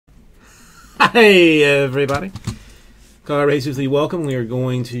Hey everybody, Car Racers, welcome. We are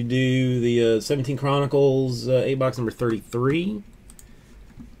going to do the 17 Chronicles 8 box number 33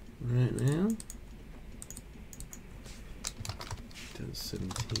 right now.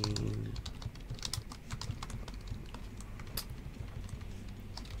 17.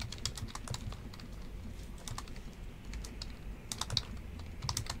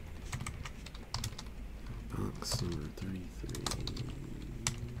 Box number 33.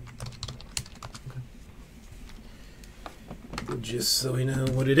 Just so we know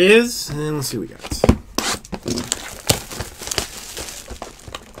what it is, and let's see what we got.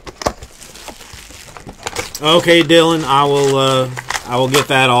 Okay, Dylan, I will get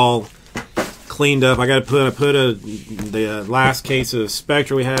that all cleaned up. I got to put the last case of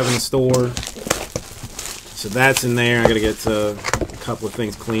Spectra we have in the store, so that's in there. I got to get a couple of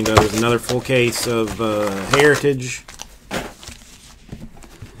things cleaned up. There's another full case of Heritage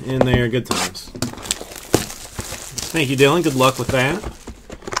in there. Good times. Thank you, Dylan. Good luck with that.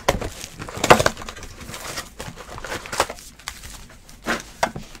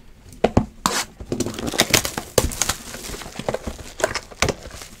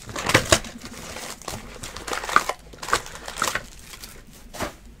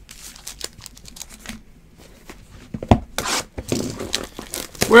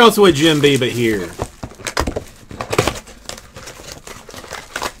 Where else would Jim be but here?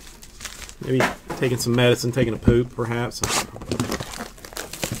 Maybe taking some medicine, taking a poop, perhaps.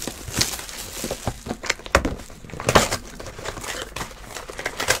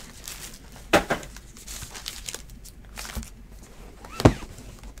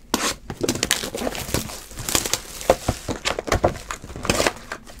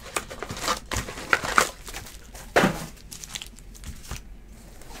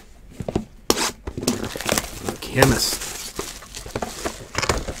 Chemist.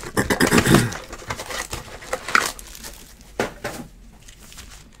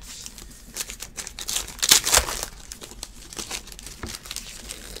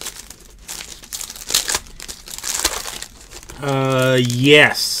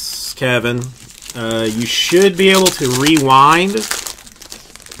 Yes, Kevin. You should be able to rewind.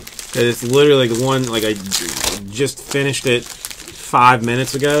 It's literally the one, like I just finished it 5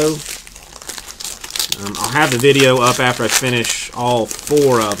 minutes ago. I'll have the video up after I finish all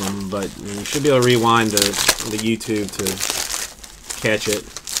 4 of them, but you should be able to rewind the YouTube to catch it.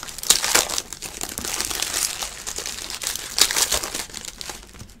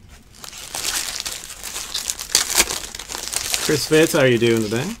 Chris Fitz, how are you doing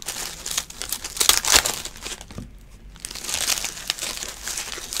today?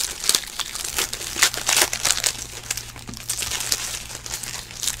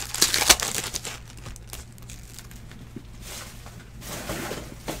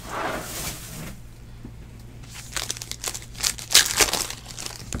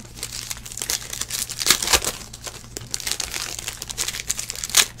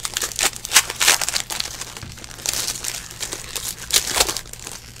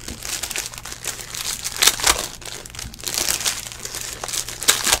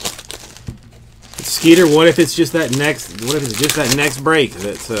 Skeeter, what if it's just that next? What if it's just that next break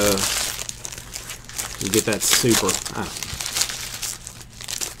that you get that super? I don't know.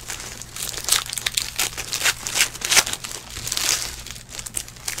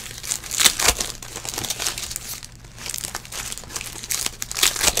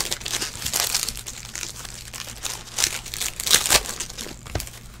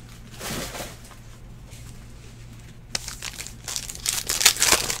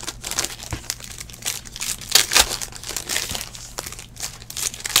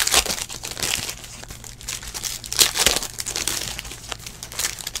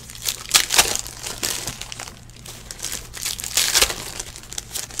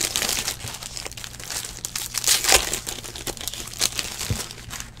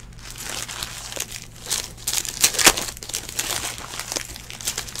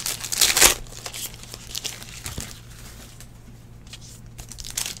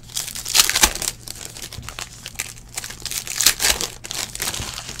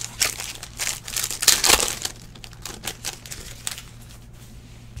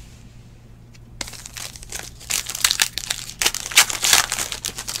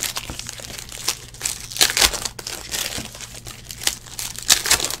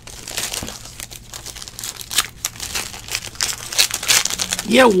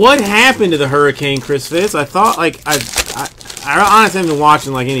 Yeah, what happened to the hurricane, Chris Fitz? I thought, like, I honestly haven't been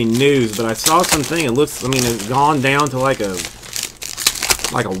watching, like, any news, but I saw something. It looks, I mean, it's gone down to, like a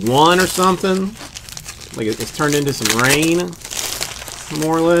 1 or something. Like, it's turned into some rain,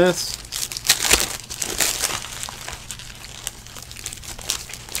 more or less.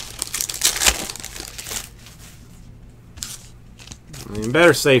 mean,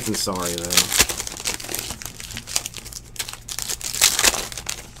 better safe than sorry, though.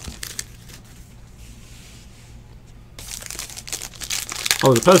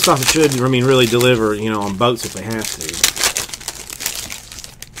 Oh, the post office should, I mean, really deliver, you know, on boats if they have to.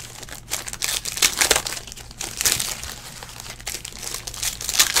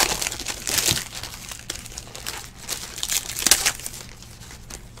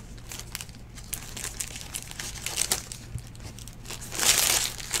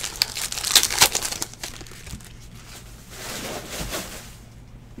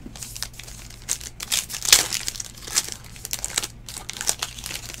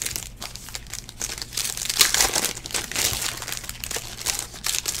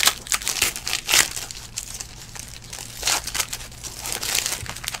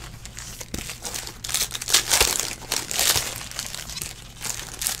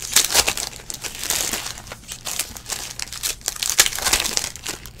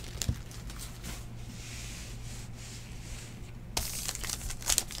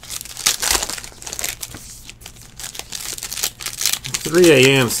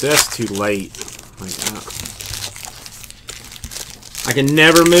 A.m. so that's too late. Like, I can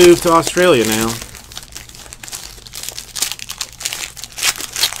never move to Australia now.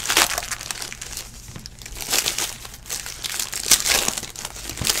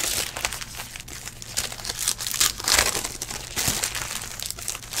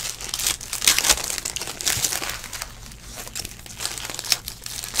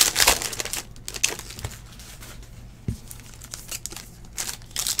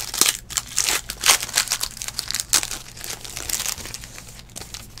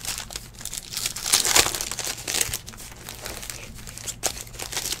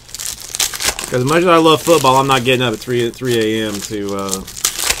 As much as I love football, I'm not getting up at 3 a.m. to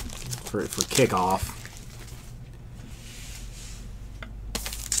for kickoff.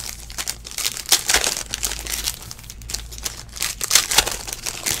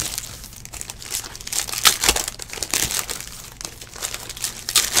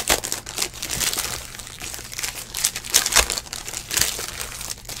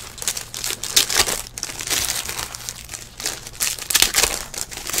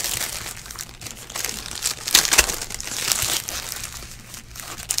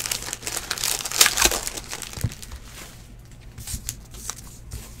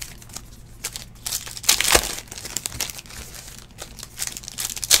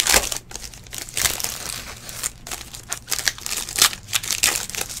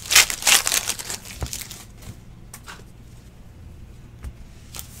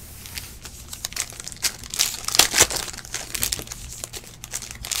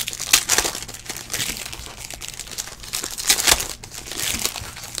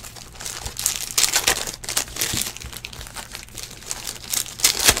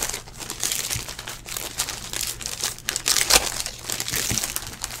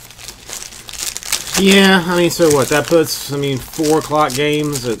 Yeah, I mean, so what? That puts, I mean, 4 o'clock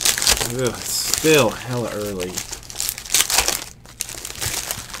games at, ugh, it's still hella early.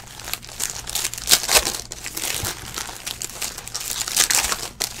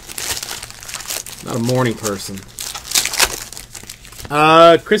 Not a morning person.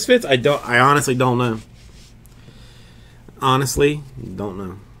 Chris Fitz, I honestly don't know. Honestly, don't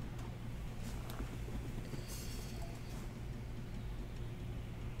know.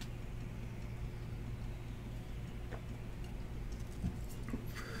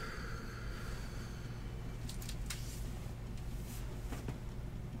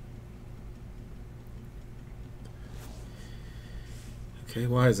 Okay,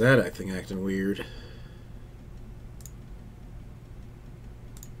 why is that acting weird?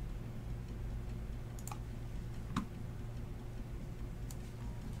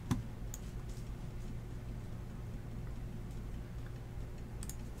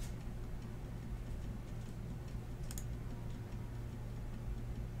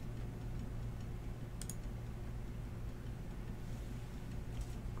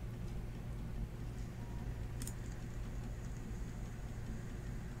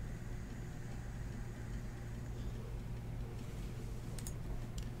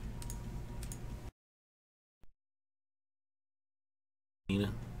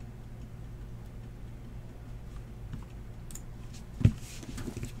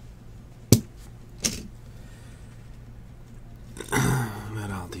 But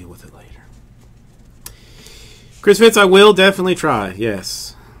I'll deal with it later. Chris Fitz, I will definitely try.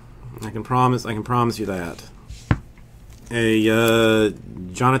 Yes, I can promise you that. A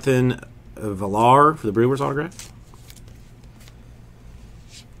Jonathan Villar for the Brewers autograph.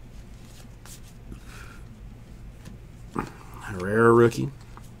 Cabrera rookie.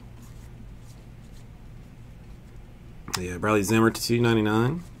 Yeah, Bradley Zimmer to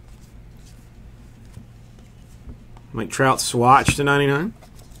 299. Mike Trout swatch to 99.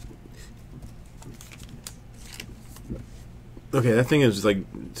 Okay, that thing is like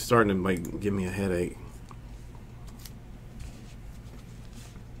starting to like give me a headache.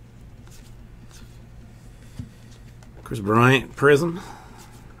 Chris Bryant Prism.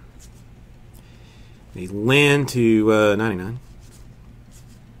 He's Lynn to 99.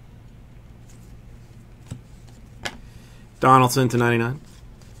 Donaldson to 99.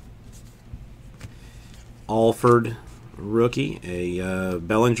 Alford rookie, a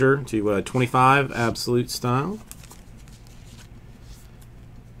Bellinger to 25, absolute style.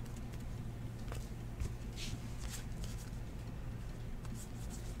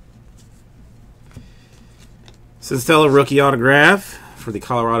 Senzatella rookie autograph for the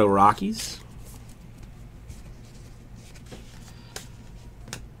Colorado Rockies.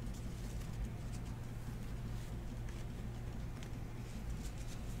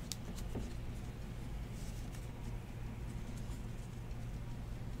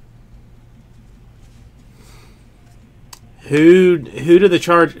 Who do the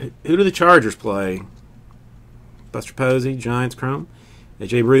Chargers play? Buster Posey, Giants Chrome.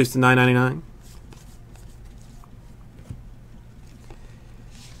 AJ Bruce to 999.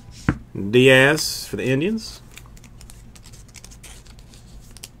 Diaz for the Indians.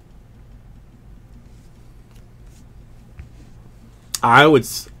 I would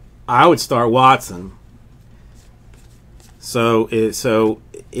start Watson. So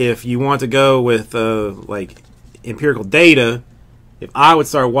if you want to go with like empirical data, if I would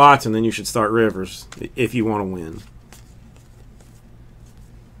start Watson, then you should start Rivers if you want to win.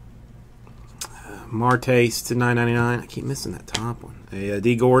 Martes to 999. I keep missing that top one. A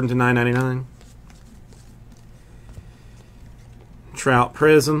D Gordon to 999. Trout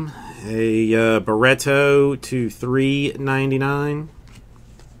Prism. A Barreto to 399.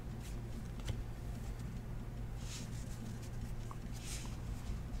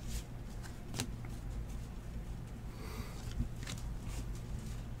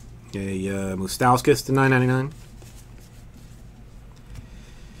 A Moustauskas to 999.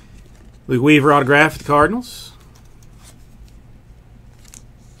 Luke Weaver autograph for the Cardinals.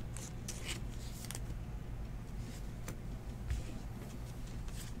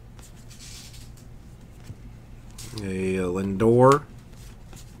 A Lindor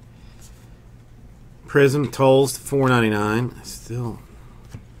Prism Tolls to 499. Still.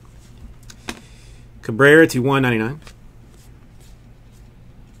 Cabrera to 199.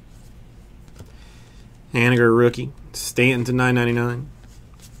 Haniger rookie. Stanton to 999.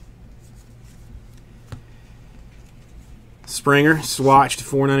 Springer swatch to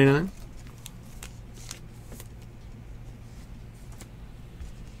 499.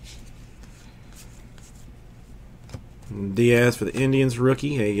 Diaz for the Indians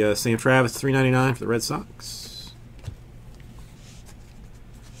rookie. A Sam Travis $3.99 for the Red Sox.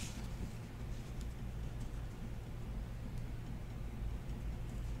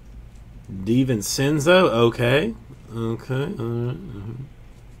 DiVincenzo, okay. Okay, all right.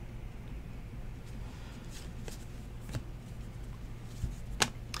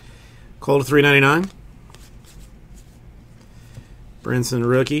 Cole to $3.99. Brinson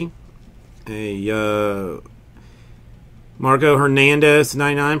rookie. A Marco Hernandez to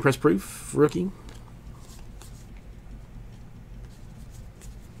 99 press proof rookie.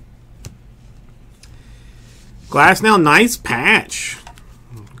 Glasnow, nice patch.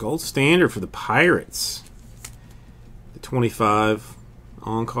 Gold standard for the Pirates. The 25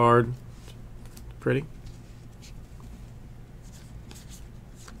 on card. Pretty.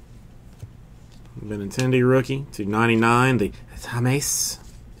 Benintendi rookie to 99. The James.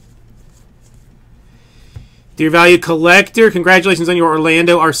 Dear Value Collector, congratulations on your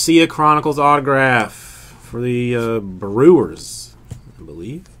Orlando Arcia Chronicles autograph for the Brewers, I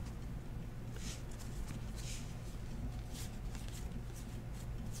believe.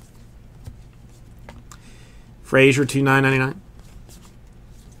 Frazier to $9.99.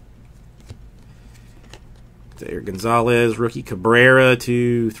 There, Gonzalez rookie. Cabrera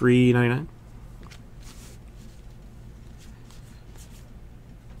to $3.99.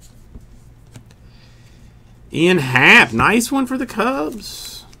 Ian Happ, nice one for the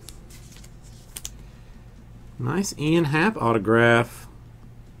Cubs. Nice Ian Happ autograph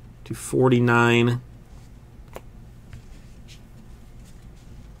to 49.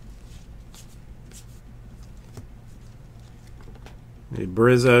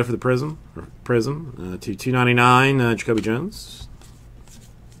 Brizza for the Prism to $2.99. Jacoby Jones.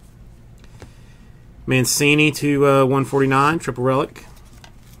 Mancini to 149, triple relic.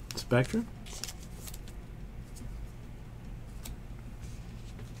 Spectra.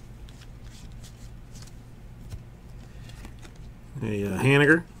 A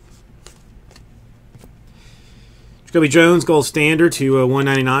Haniger. Jacoby Jones, gold standard to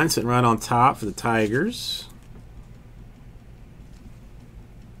 199, sitting right on top for the Tigers.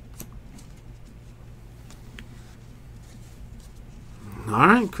 All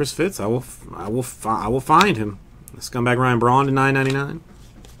right, Chris Fitz. I will find him. The scumbag Ryan Braun to 999.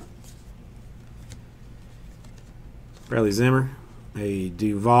 Bradley Zimmer, a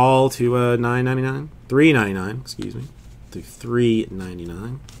Duval to 999, 399. Excuse me, to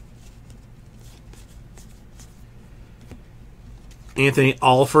 399. Anthony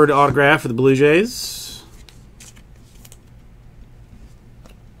Alford autograph for the Blue Jays.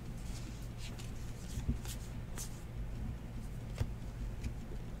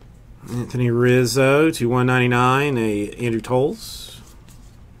 Anthony Rizzo to 199, a Andrew Tolles.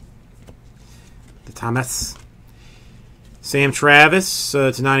 The Thomas. Sam Travis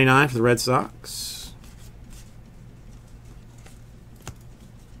to 99 for the Red Sox.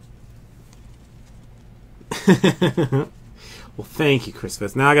 Well, thank you, Chris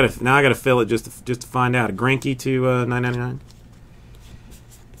Fitz. Now I gotta fill it just to find out. A Greinke to 999.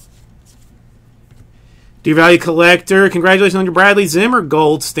 Do Value Collector, congratulations on your Bradley Zimmer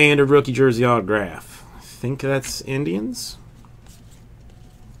gold standard rookie jersey autograph. I think that's Indians.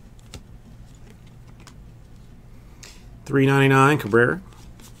 399 Cabrera.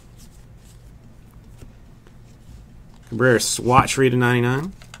 Cabrera swatchery to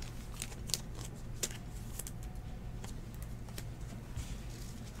 99.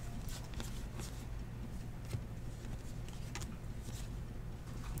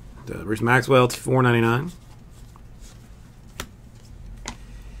 Bruce Maxwell to 499.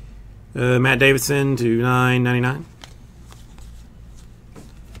 Matt Davidson to 999.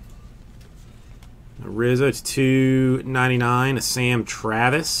 Rizzo to 299. A Sam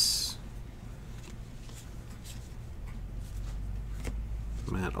Travis.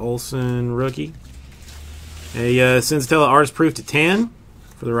 Matt Olson rookie. A Senzatella artist proof to 10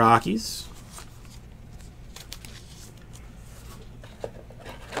 for the Rockies.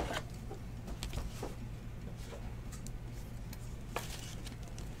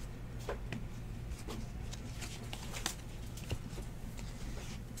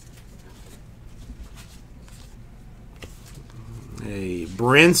 A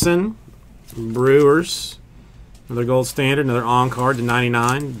Brinson Brewers, another gold standard, another on card to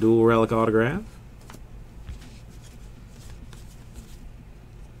 99, dual relic autograph.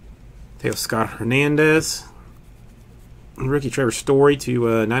 Teo Scott Hernandez, rookie Trevor Story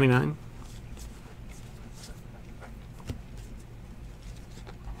to 99.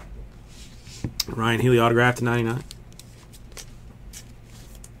 Ryan Healy autograph to 99.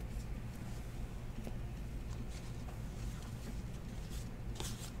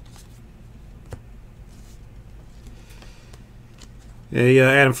 A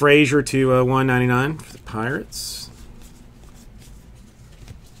Adam Frazier to 199 for the Pirates.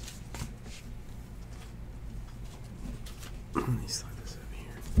 Let me slide this over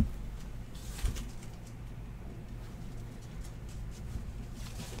here.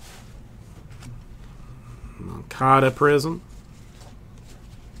 Moncada Prism.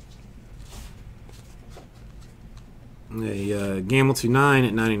 A Gamble to 9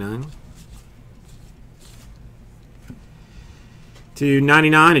 at 99. To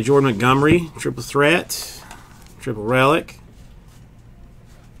 99, a Jordan Montgomery, triple threat, triple relic.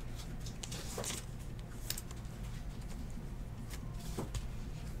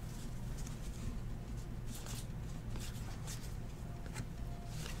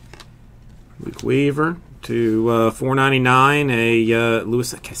 Luke Weaver to 499, a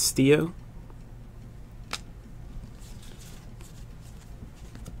Luis Castillo.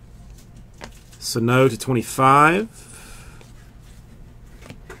 Sano to 25.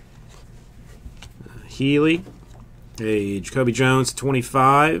 Healy, a Jacoby Jones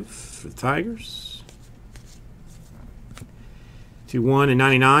 25 for the Tigers. To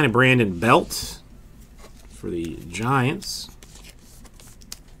 1/99, a Brandon Belt for the Giants.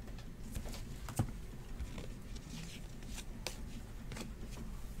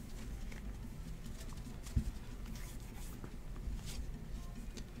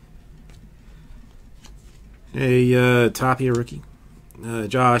 A Tapia rookie.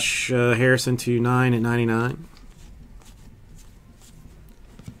 Josh Harrison to 9 at 99.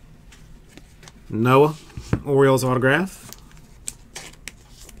 Noah, Orioles autograph.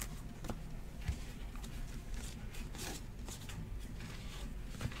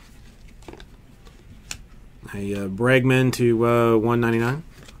 A Bregman to 199.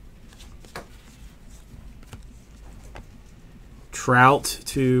 Trout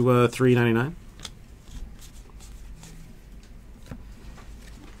to 399.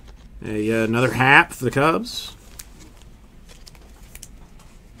 Another Hap for the Cubs.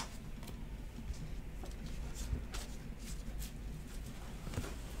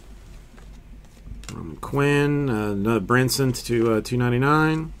 Quinn, another Brinson to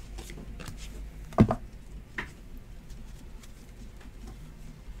 299.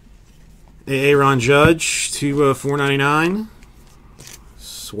 Aaron Judge to 499.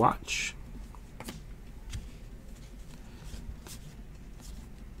 Swatch.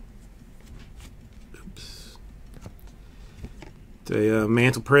 Oops. A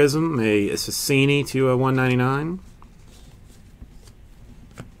Mantle Prism, a Cecchini to 199.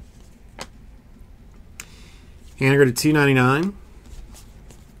 Haniger to 299.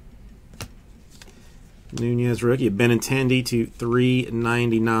 Nunez rookie, a Benintendi to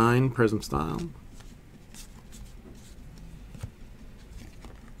 399, Prism style.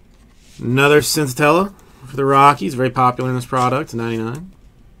 Another Sensatella for the Rockies, very popular in this product, 99.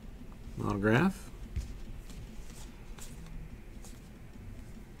 Autograph.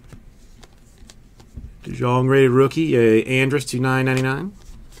 DeJong rated rookie, a Andrus to 999.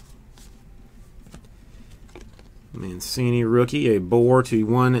 Mancini rookie, a Bohr to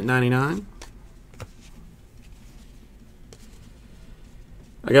 199.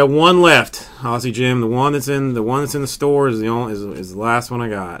 I got one left, Aussie Jim. The one that's in the store is the last one I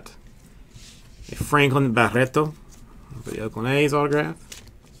got. A Franklin Barreto for the Oakland A's autograph.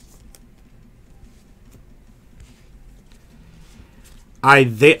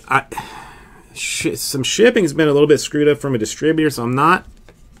 Some shipping's been a little bit screwed up from a distributor, so I'm not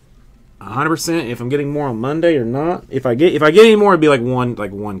 100% if I'm getting more on Monday or not. If I get any more, it'd be like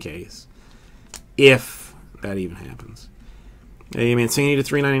one case, if that even happens. A Mancini to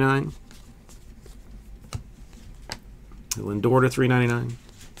 399. Lindor to 399.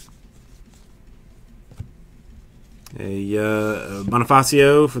 A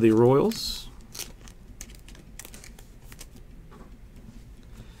Bonifacio for the Royals.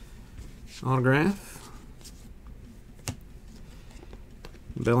 Autograph.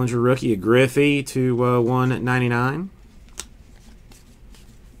 Bellinger rookie, a Griffey to 199.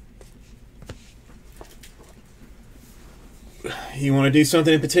 You want to do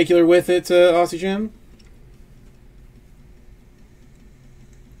something in particular with it, Aussie Jim?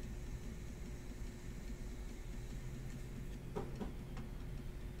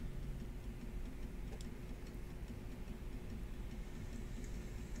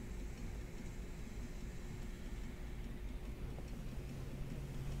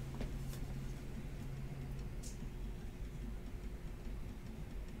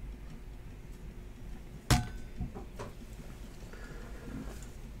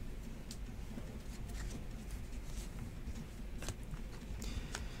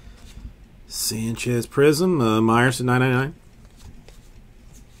 Sanchez Prism, Myers to 999.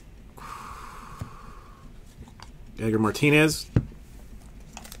 Edgar Martinez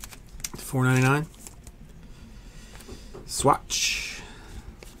to 499. Swatch.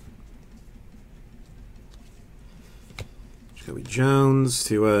 Jacoby Jones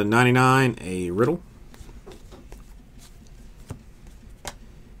to 99. A Riddle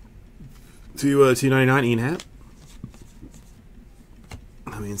to 299. Ian Happ.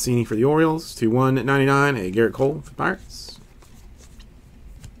 Mancini for the Orioles to 199. A Garrett Cole for the Pirates.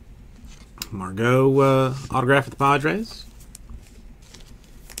 Margot autograph for the Padres.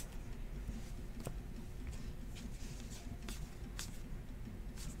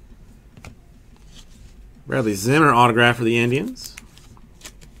 Bradley Zimmer autograph for the Indians.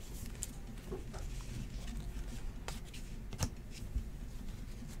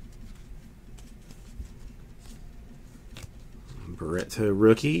 Barreto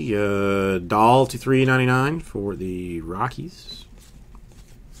rookie, Dahl to 399 for the Rockies.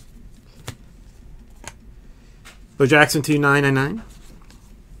 Bo Jackson to 999.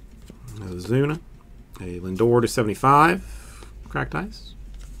 Ozuna, a Lindor to 75, cracked ice.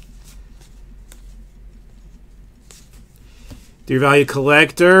 Dear Value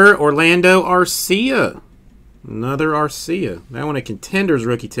Collector, Orlando Arcia. Another Arcia. That one a Contenders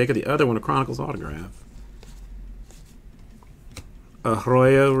rookie ticket, the other one a Chronicles autograph.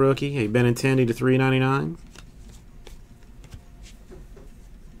 Arroyo rookie, a Benintendi to 399.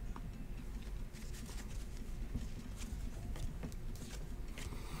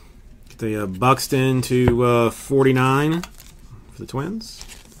 Get the Buxton to 49 for the Twins.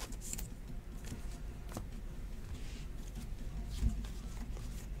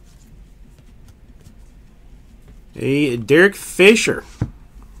 A Derek Fisher.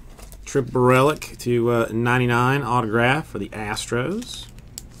 Triple relic to 99 autograph for the Astros.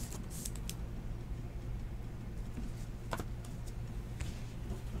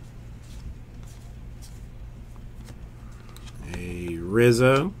 A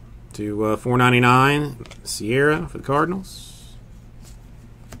Rizzo to 499 Sierra for the Cardinals.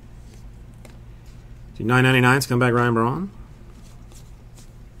 To 999 Scumbag Ryan Braun.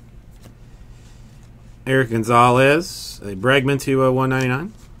 Eric Gonzalez, a Bregman to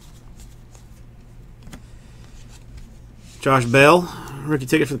 199. Josh Bell, rookie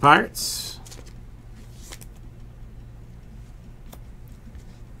ticket for the Pirates.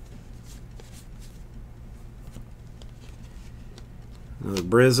 Another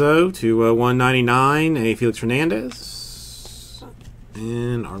Brizzo to 199, a Felix Hernandez.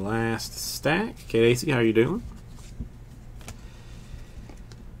 And our last stack. Kate Acey, how are you doing?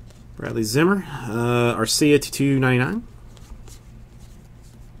 Bradley Zimmer, Arcia to 299.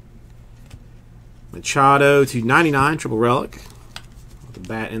 Machado to 99, triple relic. With the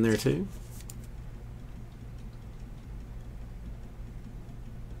bat in there too.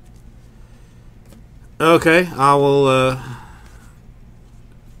 Okay, I will.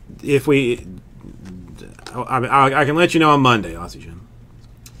 If we, I can let you know on Monday, Aussie Jim.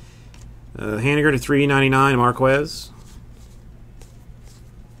 Haniger to 399, Marquez.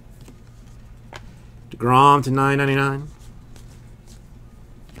 DeGrom to 999.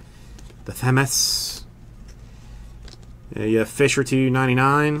 The Themis. Fisher to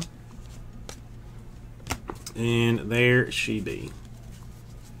 99. And there she be.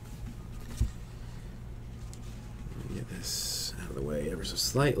 Let me get this out of the way ever so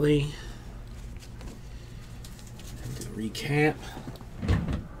slightly. And do a recap.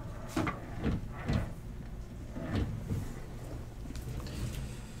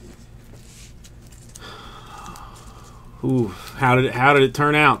 Ooh, how did it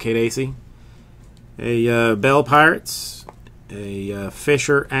turn out, Kate Acey? A Bell Pirates, a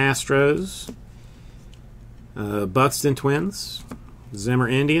Fisher Astros, Buxton Twins, Zimmer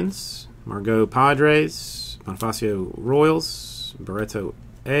Indians, Margot Padres, Bonifacio Royals, Barreto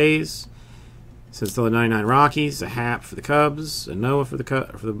A's, Cincinnati 99 Rockies, a Hap for the Cubs, a Noah for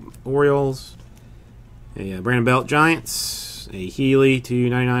the Orioles, a Brandon Belt Giants, a Healy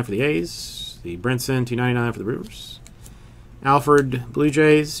 299 for the A's, the Brinson 299 for the Brewers. Alfred Blue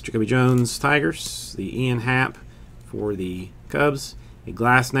Jays, Jacoby Jones Tigers, the Ian Happ for the Cubs, a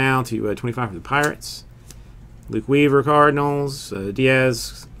Glasnow to 25 for the Pirates, Luke Weaver Cardinals,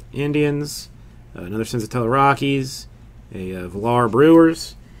 Diaz Indians, another Cincinnati Rockies, a Villar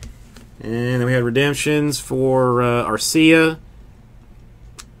Brewers, and then we had redemptions for Arcia,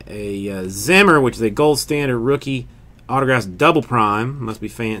 a Zimmer, which is a gold standard rookie autographs double prime, must be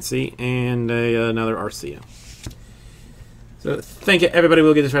fancy, and another Arcia. So thank you, everybody.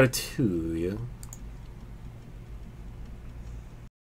 We'll get this right to you.